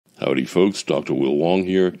Howdy folks, Dr. Will Wong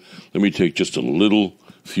here. Let me take just a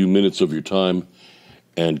few minutes of your time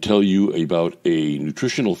and tell you about a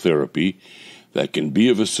nutritional therapy that can be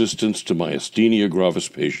of assistance to Myestenia gravis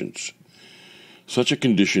patients. Such a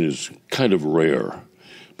condition is kind of rare,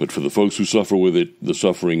 but for the folks who suffer with it, the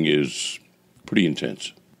suffering is pretty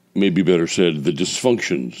intense. Maybe better said, the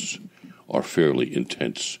dysfunctions are fairly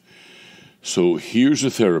intense. So here's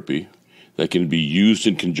a therapy that can be used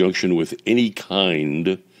in conjunction with any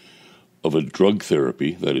kind of a drug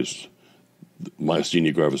therapy, that is,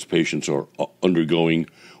 myasthenia gravis patients are undergoing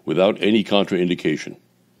without any contraindication.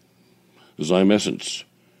 Zymessence,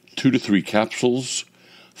 2 to 3 capsules,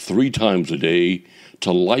 3 times a day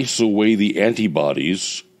to lyse away the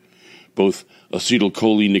antibodies, both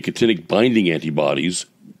acetylcholine nicotinic binding antibodies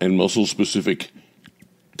and muscle-specific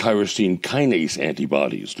tyrosine kinase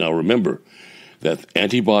antibodies. Now remember that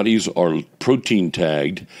antibodies are protein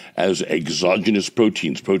tagged as exogenous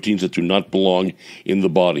proteins that do not belong in the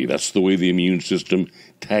body. That's the way the immune system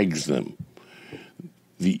tags them.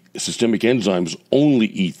 The systemic enzymes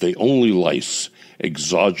they only lyse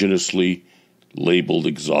exogenously labeled,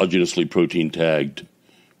 exogenously protein tagged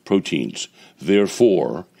proteins.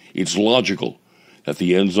 Therefore, it's logical that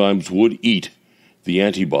the enzymes would eat the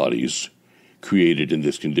antibodies created in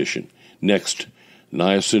this condition. Next,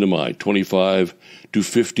 niacinamide, 25 to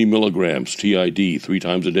 50 milligrams TID 3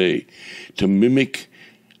 times a day to mimic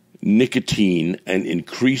nicotine and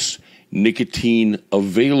increase nicotine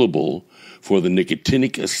available for the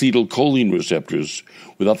nicotinic acetylcholine receptors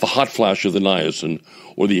without the hot flash of the niacin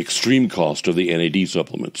or the extreme cost of the NAD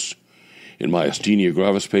supplements. In myasthenia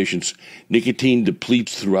gravis patients, nicotine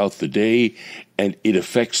depletes throughout the day and it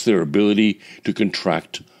affects their ability to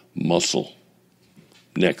contract muscle.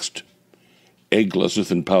 Next, egg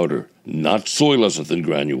lecithin powder, not soy lecithin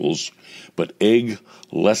granules, but egg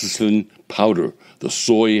lecithin powder. The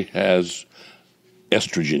soy has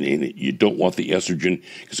estrogen in it. You don't want the estrogen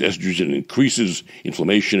because estrogen increases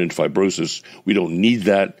inflammation and fibrosis. We don't need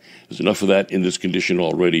that. There's enough of that in this condition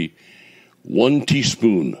already. 1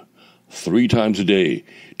 teaspoon 3 times a day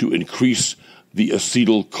to increase the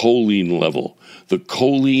acetylcholine level. The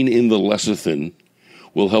choline in the lecithin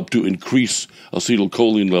will help to increase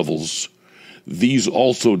acetylcholine levels. These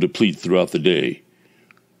also deplete throughout the day.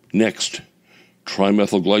 Next,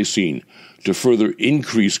 trimethylglycine to further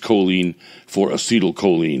increase choline for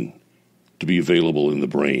acetylcholine to be available in the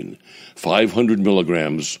brain. 500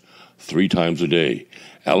 milligrams 3 times a day.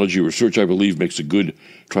 Allergy Research, I believe, makes a good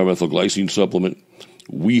trimethylglycine supplement.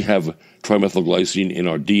 We have trimethylglycine in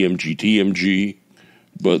our DMG, TMG,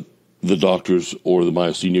 but the doctors or the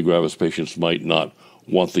myasthenia gravis patients might not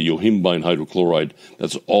want the yohimbine hydrochloride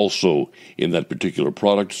that's also in that particular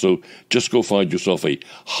product. So just go find yourself a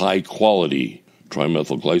high-quality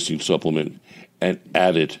trimethylglycine supplement and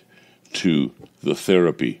add it to the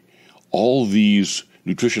therapy. All these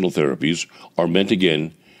nutritional therapies are meant,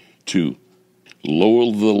 again, to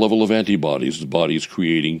lower the level of antibodies the body is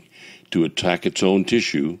creating to attack its own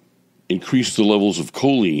tissue, increase the levels of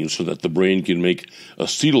choline so that the brain can make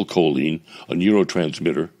acetylcholine, a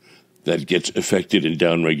neurotransmitter, that gets affected and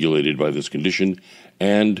downregulated by this condition,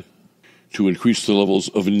 and to increase the levels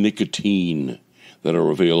of nicotine that are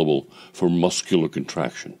available for muscular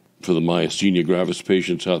contraction. For the myasthenia gravis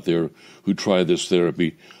patients out there who try this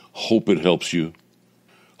therapy, hope it helps you,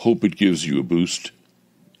 hope it gives you a boost,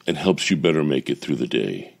 and helps you better make it through the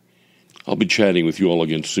day. I'll be chatting with you all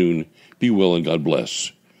again soon. Be well and God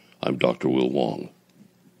bless. I'm Dr. Will Wong.